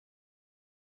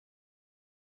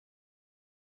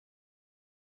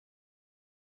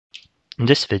In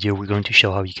this video, we're going to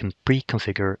show how you can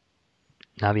pre-configure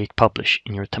Naviate Publish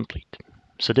in your template.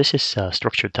 So this is a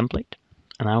structured template,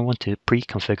 and I want to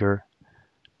pre-configure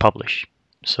Publish.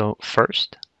 So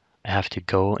first, I have to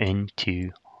go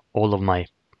into all of my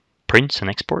prints and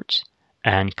exports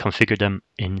and configure them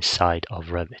inside of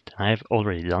Revit. I have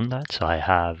already done that, so I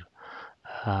have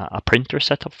a printer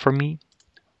set up for me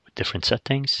with different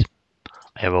settings.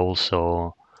 I have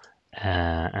also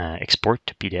export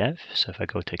to PDF. So if I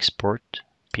go to export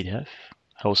PDF,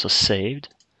 I also saved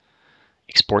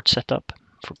export setup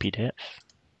for PDF.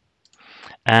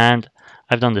 And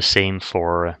I've done the same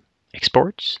for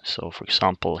exports. So for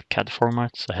example, CAD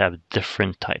formats, I have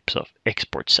different types of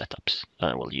export setups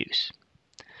that I will use.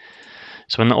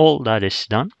 So when all that is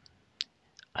done,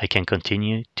 I can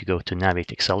continue to go to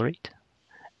Naviate Accelerate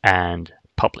and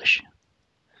Publish.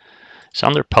 So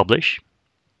under Publish,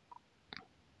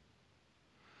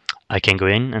 I can go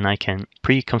in and I can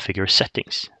pre-configure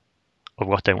settings of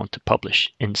what I want to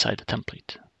publish inside the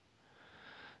template.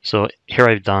 So here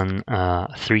I've done a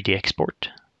 3D export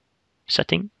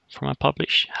setting for my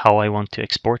publish, how I want to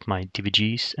export my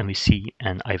DVGs, MVC,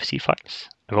 and IFC files.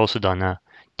 I've also done a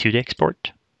 2D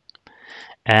export,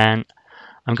 and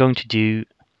I'm going to do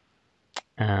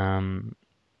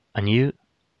a new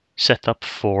setup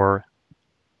for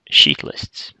sheet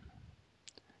lists.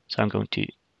 So I'm going to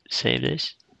save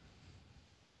this.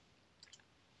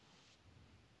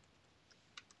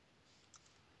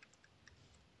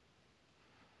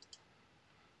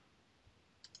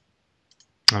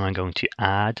 And I'm going to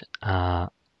add a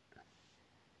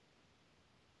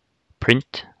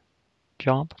print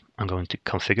job. I'm going to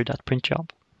configure that print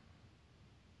job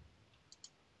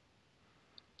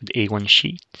with A1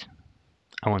 sheet.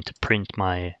 I want to print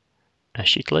my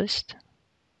sheet list.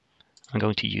 I'm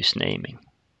going to use naming.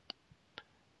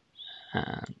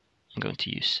 And I'm going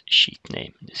to use sheet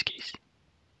name in this case.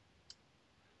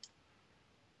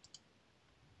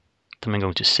 Then I'm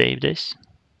going to save this.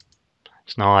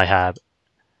 So now I have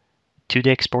 2D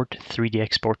export, 3D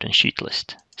export, and sheet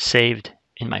list saved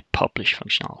in my publish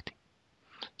functionality.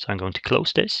 So I'm going to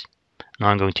close this. Now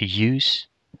I'm going to use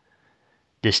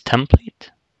this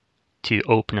template to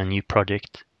open a new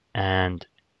project and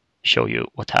show you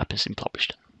what happens in Publish.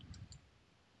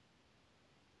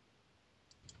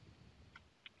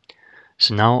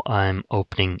 So now I'm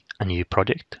opening a new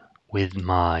project with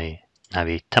my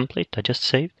Naviate template I just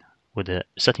saved with the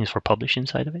settings for Publish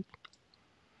inside of it.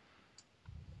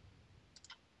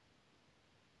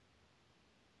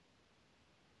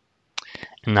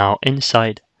 And now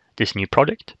inside this new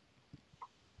project,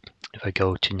 if I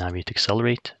go to Naviate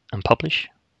Accelerate and Publish,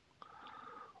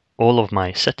 all of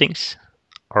my settings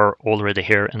are already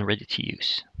here and ready to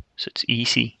use. So it's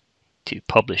easy to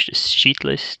publish this sheet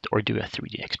list or do a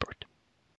 3D export.